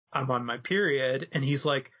I'm on my period. And he's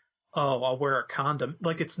like, oh, I'll wear a condom.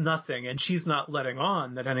 Like it's nothing. And she's not letting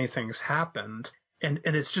on that anything's happened. And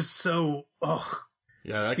it's just so,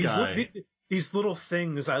 yeah, that guy. These little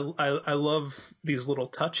things, I love these little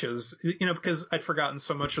touches, because I'd forgotten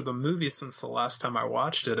so much of the movie since the last time I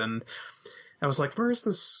watched it. And I was like, where's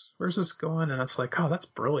this going? And it's like, oh, that's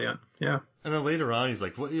brilliant. Yeah. And then later on, he's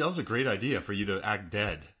like, well, that was a great idea for you to act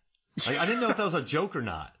dead. Like, I didn't know if that was a joke or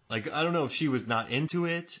not. Like, I don't know if she was not into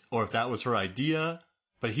it or if that was her idea,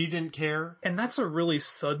 but he didn't care. And that's a really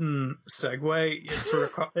sudden segue.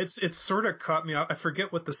 It sort of caught me off. I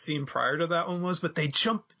forget what the scene prior to that one was, but they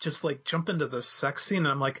jump into the sex scene. And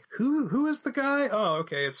I'm like, who is the guy? Oh,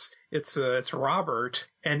 okay. It's Robert.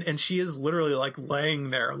 And she is literally like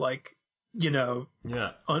laying there, like,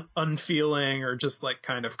 unfeeling or just like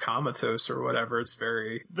kind of comatose or whatever. It's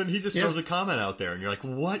very. Then he just throws a comment out there and you're like,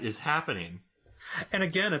 what is happening? And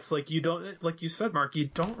again, it's like like you said, Mark, you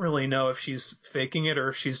don't really know if she's faking it or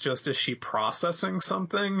if is she processing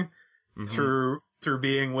something through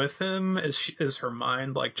being with him? Is her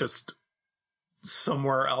mind like just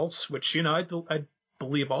somewhere else? Which, I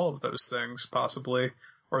believe all of those things possibly,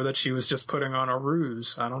 or that she was just putting on a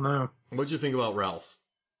ruse. I don't know. What'd you think about Ralph?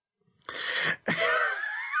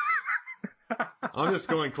 I'm just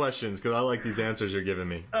going questions because I like these answers you're giving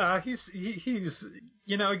me. He's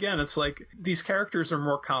again, it's like these characters are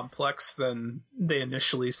more complex than they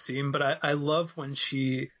initially seem, but I love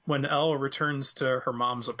when Elle returns to her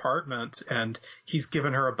mom's apartment and he's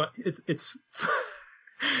given her it's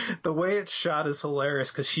the way it's shot is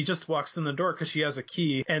hilarious because she just walks in the door because she has a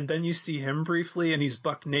key, and then you see him briefly and he's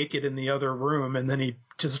buck naked in the other room, and then he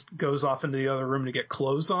just goes off into the other room to get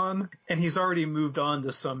clothes on, and he's already moved on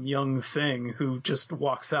to some young thing who just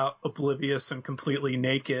walks out oblivious and completely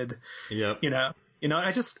naked. Yep.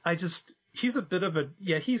 I just he's a bit of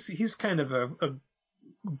he's kind of a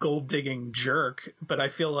gold digging jerk, but I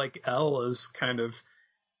feel like Elle is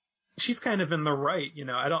she's kind of in the right.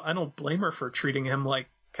 I don't blame her for treating him like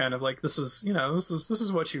kind of like this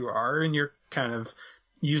is what you are, and you're kind of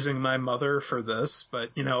using my mother for this, but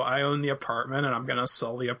I own the apartment and I'm gonna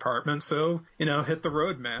sell the apartment, so hit the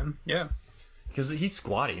road, man. Yeah, because he's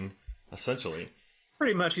squatting essentially.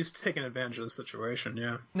 Pretty much, he's taking advantage of the situation.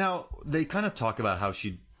 Yeah. Now they kind of talk about how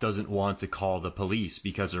she doesn't want to call the police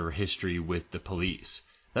because of her history with the police.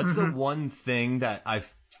 That's the one thing that I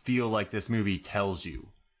feel like this movie tells you.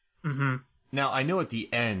 Mm-hmm. Now, I know at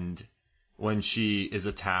the end, when she is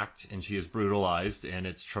attacked and she is brutalized and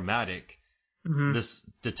it's traumatic, this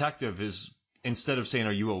detective is, instead of saying,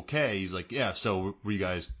 are you okay? He's like, yeah, so will you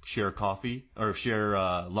guys share coffee or share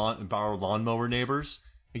borrow lawnmower neighbors?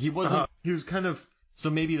 Like, he wasn't, he was kind of, so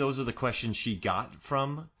maybe those are the questions she got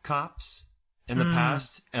from cops in the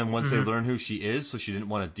past, and once they learn who she is, so she didn't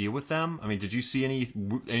want to deal with them. I mean, did you see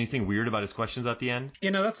anything weird about his questions at the end?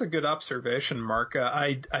 That's a good observation, Mark.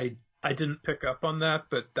 I didn't pick up on that,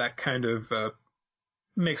 but that kind of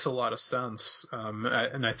makes a lot of sense.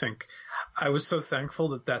 And I think I was so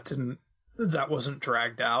thankful that wasn't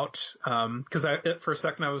dragged out. Because for a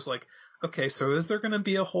second I was like, okay, so is there going to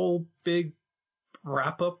be a whole big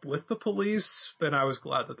wrap up with the police? But I was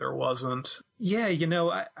glad that there wasn't. Yeah,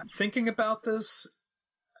 thinking about this,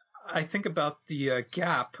 I think about the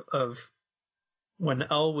gap of when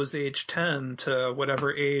Elle was age 10 to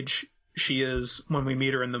whatever age she is when we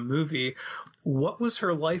meet her in the movie. What was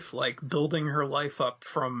her life like, building her life up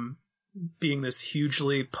from being this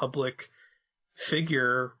hugely public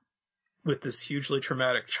figure with this hugely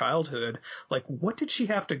traumatic childhood? Like, what did she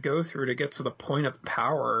have to go through to get to the point of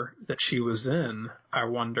power that she was in, I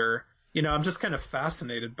wonder? I'm just kind of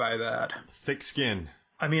fascinated by that. Thick skin.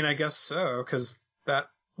 I mean, I guess so, because that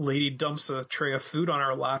lady dumps a tray of food on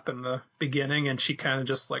her lap in the beginning and she kind of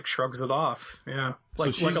just like shrugs it off. Yeah.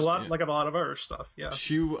 Like a lot of other stuff. Yeah.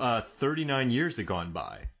 39 years had gone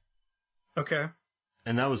by. Okay.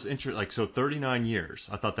 And that was so 39 years.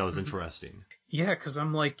 I thought that was interesting. Yeah, because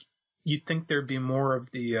I'm like, you'd think there'd be more of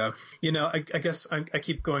the, I guess I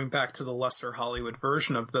keep going back to the lesser Hollywood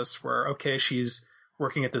version of this where, okay, she's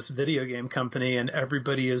working at this video game company and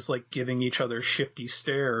everybody is like giving each other shifty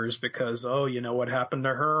stares because, what happened to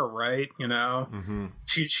her, right?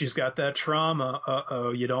 She's got that trauma.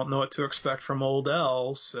 You don't know what to expect from old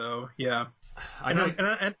Elle. So yeah.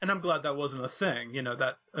 I'm glad that wasn't a thing,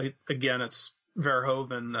 that again, it's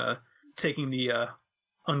Verhoeven, taking the,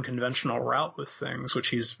 unconventional route with things, which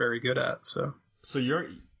he's very good at. So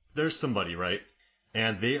there's somebody, right?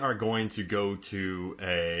 And they are going to go to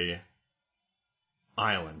a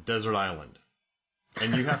desert island.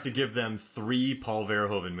 And you have to give them 3 Paul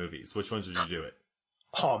Verhoeven movies. Which ones would you do it?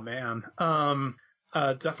 Oh man.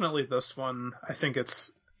 Definitely this one. I think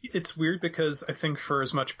it's, it's weird because I think for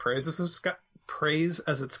as much praise as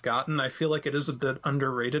it's gotten, I feel like it is a bit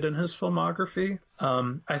underrated in his filmography.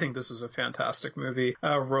 I think this is a fantastic movie.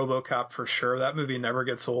 Robocop for sure. That movie never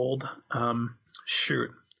gets old.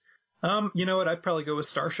 Shoot. You know what? I'd probably go with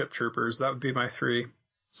Starship Troopers. That would be my 3.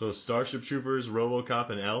 So Starship Troopers, Robocop,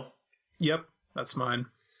 and Elle? Yep, that's mine.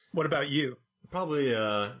 What about you? Probably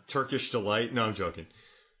Turkish Delight. No, I'm joking.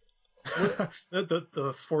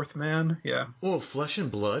 the Fourth Man, yeah. Oh, Flesh and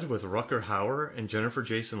Blood with Rutger Hauer and Jennifer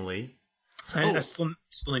Jason Leigh. I still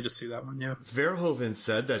need to see that one, yeah. Verhoeven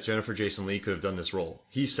said that Jennifer Jason Leigh could have done this role.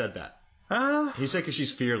 He said that. He said because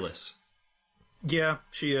she's fearless. Yeah,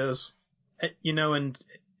 she is. You know, and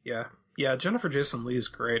yeah, Jennifer Jason Leigh is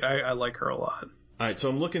great. I like her a lot. All right, so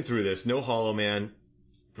I'm looking through this. No Hollow Man.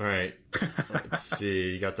 All right, let's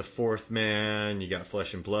see. You got The Fourth Man. You got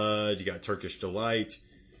Flesh and Blood. You got Turkish Delight.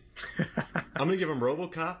 I'm gonna give him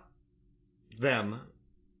RoboCop. Them.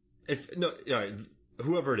 All right,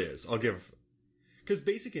 whoever it is, I'll give. Because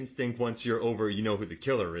Basic Instinct, once you're over, you know who the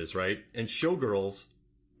killer is, right? And Showgirls.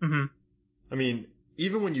 Mm-hmm. I mean,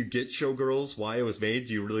 even when you get Showgirls, why it was made,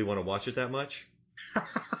 do you really want to watch it that much?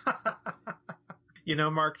 You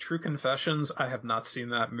know, Mark, True Confessions, I have not seen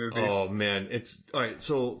that movie. Oh, man. It's... All right,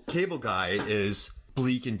 so Cable Guy is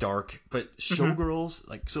bleak and dark, but Showgirls,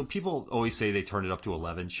 like, so people always say they turned it up to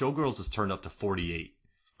 11. Showgirls is turned up to 48.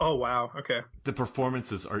 Oh, wow. Okay. The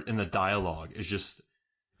performances are in the dialogue is just...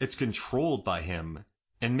 It's controlled by him.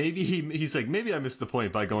 And maybe he's like, maybe I missed the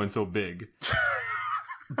point by going so big.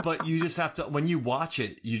 But you just have to... When you watch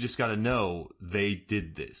it, you just got to know they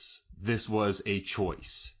did this. This was a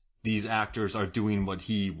choice. These actors are doing what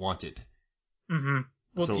he wanted. Mm-hmm.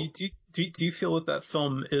 Well, so, do you feel that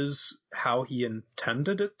film is how he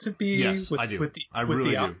intended it to be? Yes, I do. I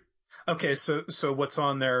really do. Okay, so what's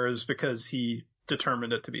on there is because he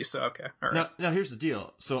determined it to be so. Okay, all right. Now here's the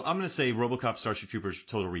deal. So I'm going to say RoboCop, Starship Troopers,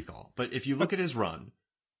 Total Recall. But if you look at his run,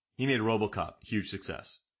 he made RoboCop, huge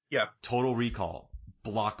success. Yeah. Total Recall,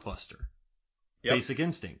 blockbuster. Yep. Basic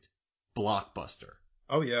Instinct, blockbuster.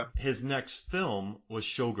 Oh, yeah. His next film was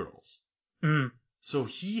Showgirls. Mm. So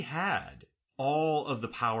he had all of the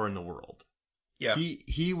power in the world. Yeah.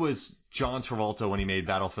 He was John Travolta when he made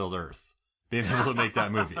Battlefield Earth, being able to make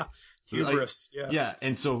that movie. Hubris, yeah. Yeah,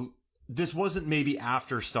 and so this wasn't maybe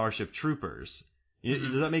after Starship Troopers.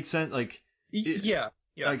 Does that make sense? Like, yeah.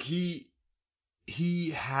 Like he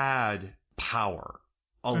had power,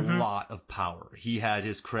 a lot of power. He had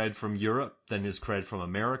his cred from Europe, then his cred from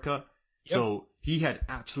America. Yep. So he had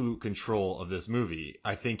absolute control of this movie.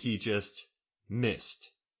 I think he just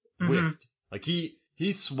missed, whiffed. Like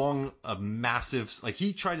he swung a massive, like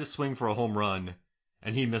he tried to swing for a home run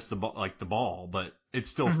and he missed the ball, but it's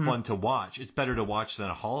still fun to watch. It's better to watch than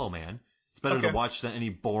a Hollow Man. It's better to watch than any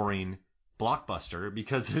boring blockbuster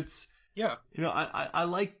because it's, you know, I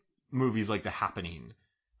like movies like The Happening.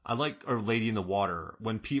 I like Or Lady in the Water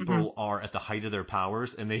when people are at the height of their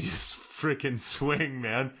powers and they just freaking swing,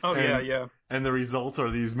 man. Oh, yeah. And the results are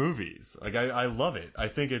these movies. Like, I love it. I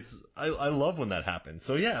think I love when that happens.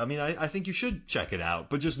 So, yeah, I mean, I think you should check it out,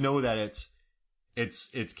 but just know that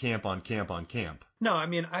it's camp on camp on camp. No, I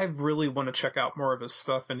mean, I really want to check out more of his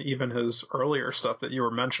stuff and even his earlier stuff that you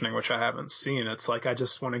were mentioning, which I haven't seen. It's like I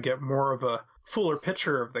just want to get more of a fuller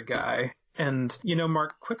picture of the guy. And, you know,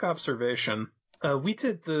 Mark, quick observation. We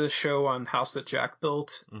did the show on House That Jack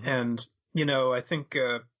Built, and, you know, I think,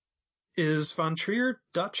 is Von Trier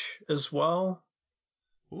Dutch as well?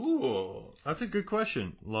 Ooh, that's a good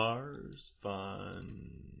question. Lars von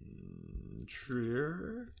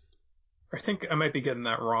Trier? I think I might be getting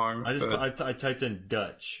that wrong. I typed in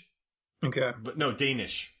Dutch. Okay. But no,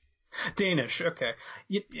 Danish. Danish, okay.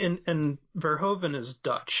 And Verhoeven is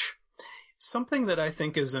Dutch. Something that I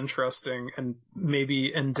think is interesting and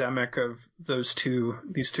maybe endemic of these two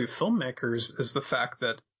filmmakers is the fact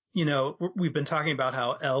that, you know, we've been talking about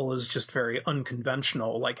how Elle is just very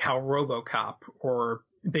unconventional, like how Robocop or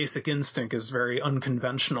Basic Instinct is very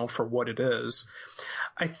unconventional for what it is.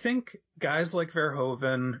 I think guys like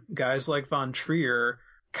Verhoeven, guys like Von Trier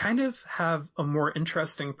kind of have a more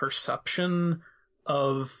interesting perception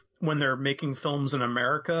of when they're making films in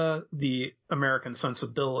America, the American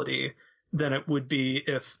sensibility, than it would be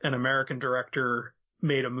if an American director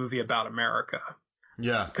made a movie about America.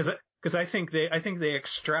 Yeah. Because I think they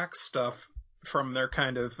extract stuff from their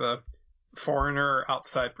kind of foreigner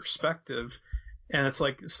outside perspective, and it's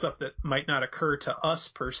like stuff that might not occur to us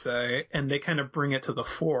per se, and they kind of bring it to the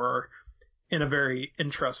fore in a very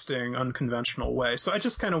interesting, unconventional way. So I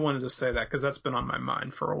just kind of wanted to say that because that's been on my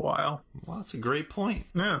mind for a while. Well, that's a great point.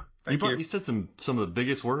 Yeah. Thank you. You said some of the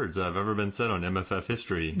biggest words that have ever been said on MFF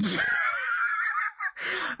history.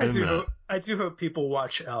 I do hope people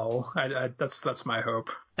watch Elle. That's my hope.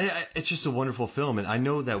 It's just a wonderful film, and I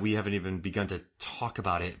know that we haven't even begun to talk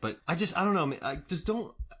about it, but I don't know. I just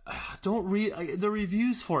don't read the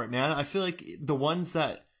reviews for it, man. I feel like the ones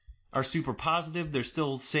that are super positive, they're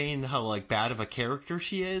still saying how like bad of a character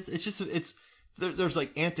she is. There's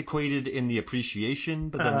like antiquated in the appreciation,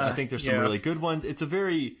 but then I think there's some really good ones. It's a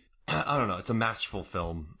very, I don't know, it's a masterful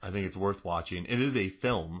film. I think it's worth watching. It is a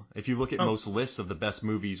film. If you look at most lists of the best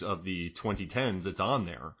movies of the 2010s, it's on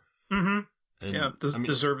there. Mm-hmm. And,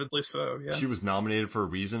 deservedly so, yeah. She was nominated for a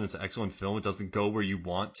reason. It's an excellent film. It doesn't go where you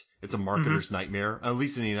want. It's a marketer's nightmare, at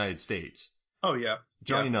least in the United States. Oh, yeah.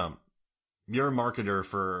 Jonny Numb. You're a marketer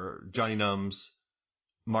for Jonny Numb's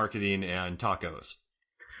marketing and tacos.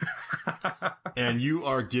 And you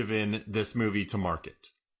are given this movie to market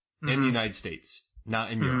in the United States,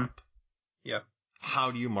 not in Europe. Yeah.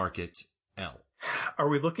 How do you market Elle? Are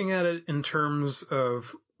we looking at it in terms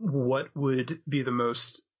of what would be the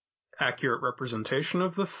most accurate representation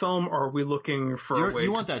of the film, or are we looking for a way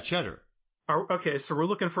want that cheddar. Okay, so we're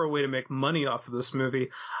looking for a way to make money off of this movie.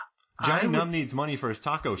 Jonny Numb needs money for his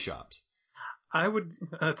taco shops. I would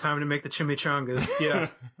time to make the chimichangas. Yeah.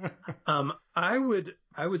 I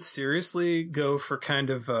would seriously go for kind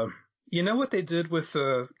of you know what they did with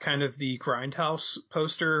kind of the Grindhouse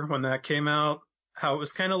poster when that came out? How it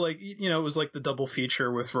was kind of like, you know, it was like the double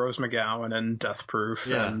feature with Rose McGowan and Death Proof.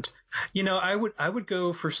 Yeah. And, you know, I would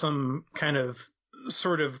go for some kind of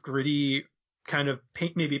sort of gritty kind of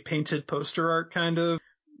maybe painted poster art kind of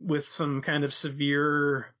with some kind of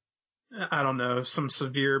severe, I don't know, some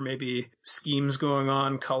severe maybe schemes going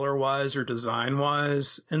on color wise or design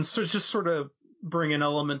wise. And so just sort of bring an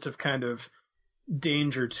element of kind of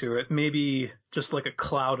danger to it. Maybe just like a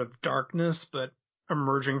cloud of darkness, but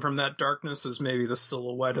emerging from that darkness is maybe the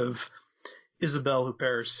silhouette of Isabelle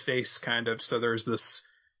Huppert's face kind of. So there's this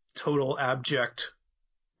total abject,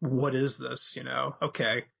 what is this? You know,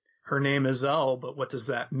 okay, her name is Elle, but what does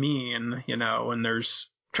that mean? You know, and there's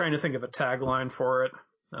trying to think of a tagline for it.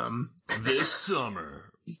 This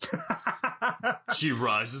summer, she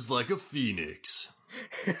rises like a phoenix.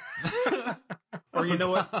 Or you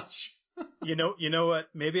know what? You know what?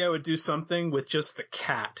 Maybe I would do something with just the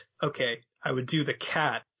cat. Okay, I would do the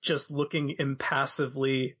cat just looking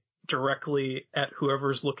impassively directly at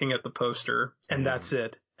whoever's looking at the poster, and that's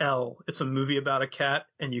it. Elle. It's a movie about a cat,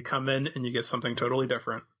 and you come in and you get something totally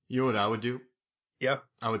different. You know what I would do? Yeah.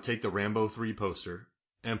 I would take the Rambo 3 poster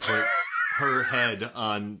and put her head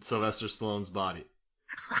on Sylvester Stallone's body.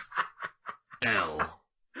 Elle.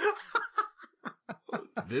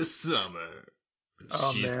 This summer,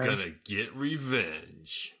 she's gonna get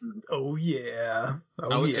revenge. Oh, yeah.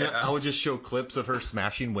 I would just show clips of her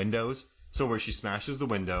smashing windows. So where she smashes the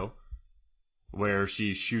window, where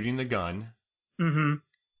she's shooting the gun. Mm-hmm.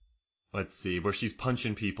 Let's see, where she's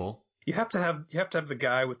punching people. You have to have the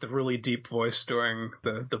guy with the really deep voice doing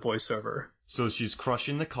the voiceover. So she's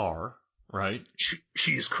crushing the car, right?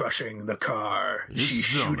 She's crushing the car. She's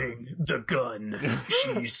shooting the gun.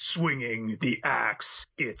 She's swinging the axe.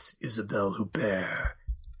 It's Isabelle Huppert.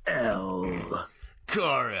 Elle.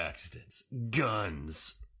 Car accidents,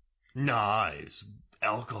 guns, knives,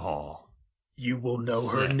 alcohol. You will know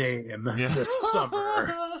her name this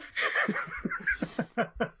summer.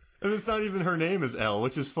 And it's not even her name is Elle,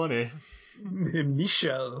 which is funny.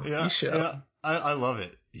 Michelle. Yeah, Michelle. Yeah. I love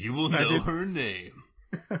it. You will know her name.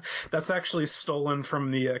 That's actually stolen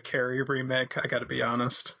from the Carrie remake, I gotta be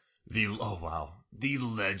honest. Oh wow. The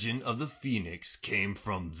legend of the Phoenix came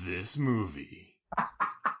from this movie.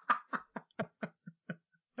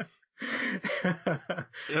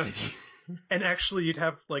 And actually you'd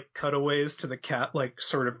have like cutaways to the cat like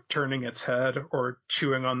sort of turning its head or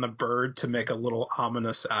chewing on the bird to make a little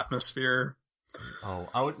ominous atmosphere. Oh,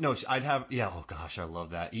 I'd have, oh gosh, I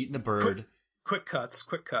love that. Eating the bird. Quick cuts.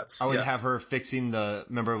 I would have her fixing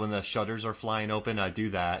remember when the shutters are flying open? I'd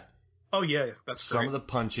do that. Oh yeah, that's great. Some of the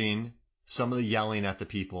punching, some of the yelling at the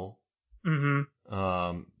people.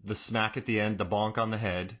 Mm-hmm. The smack at the end, the bonk on the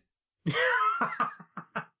head.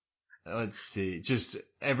 Let's see, just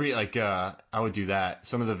every, I would do that.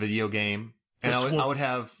 Some of the video game. And I would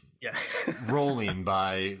have Rolling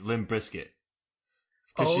by Limp Bizkit.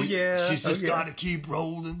 She's just gotta keep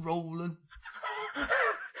rolling.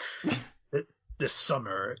 This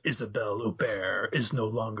summer, Isabelle Huppert is no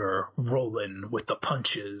longer rolling with the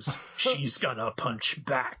punches. She's gonna punch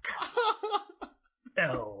back.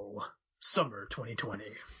 Elle, summer 2020.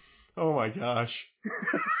 Oh my gosh.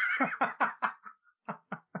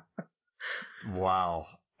 Wow.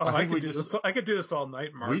 Oh, I could do this all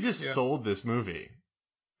night, Mark. We just sold this movie.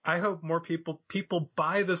 I hope more people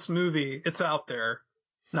buy this movie. It's out there.